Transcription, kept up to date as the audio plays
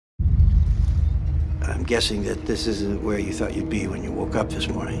I'm guessing that this isn't where you thought you'd be when you woke up this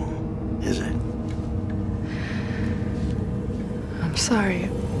morning, is it? I'm sorry.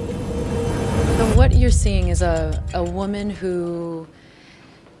 So what you're seeing is a woman who,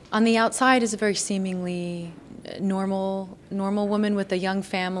 on the outside, is a very seemingly normal woman with a young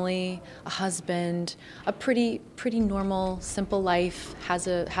family, a husband, a pretty normal, simple life, has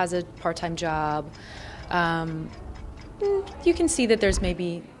a part-time job. You can see that there's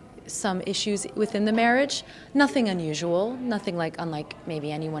maybe some issues within the marriage. Nothing unusual, nothing unlike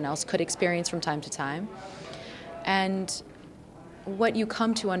maybe anyone else could experience from time to time. And what you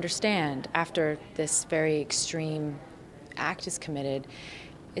come to understand after this very extreme act is committed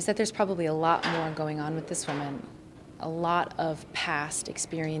is that there's probably a lot more going on with this woman, a lot of past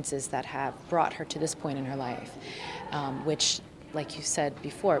experiences that have brought her to this point in her life, which, like you said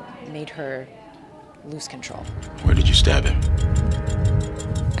before, made her lose control. Where did you stab him?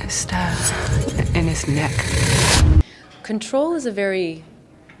 I stabbed in his neck. Control is a very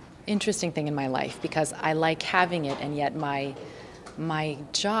interesting thing in my life because I like having it, and yet my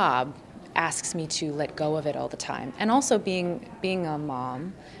job asks me to let go of it all the time. And also being a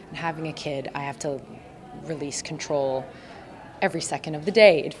mom and having a kid, I have to release control every second of the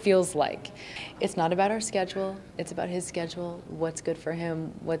day, it feels like. It's not about our schedule, it's about his schedule, what's good for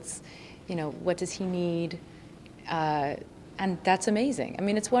him, what does he need, and that's amazing. I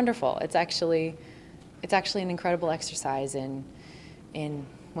mean, it's wonderful. It's actually an incredible exercise in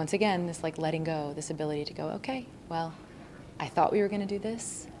once again, this letting go, this ability to go, okay, well, I thought we were going to do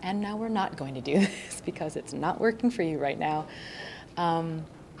this, and now we're not going to do this because it's not working for you right now.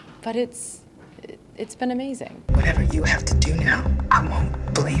 But it's been amazing. Whatever you have to do now, I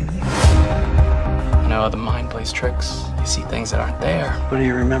won't blame you. You know how the mind plays tricks. You see things that aren't there. What are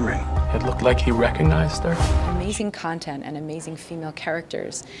you remembering? It looked like he recognized her. Amazing content and amazing female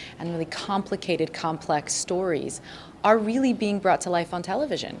characters and really complicated, complex stories are really being brought to life on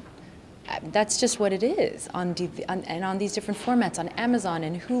television. That's just what it is, on these different formats, on Amazon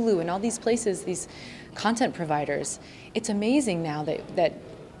and Hulu and all these places, these content providers. It's amazing now that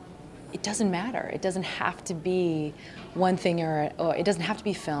it doesn't matter. It doesn't have to be one thing, or it doesn't have to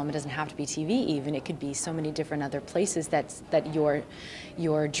be film. It doesn't have to be TV even. It could be so many different other places that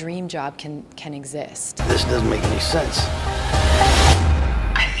your dream job can exist. This doesn't make any sense.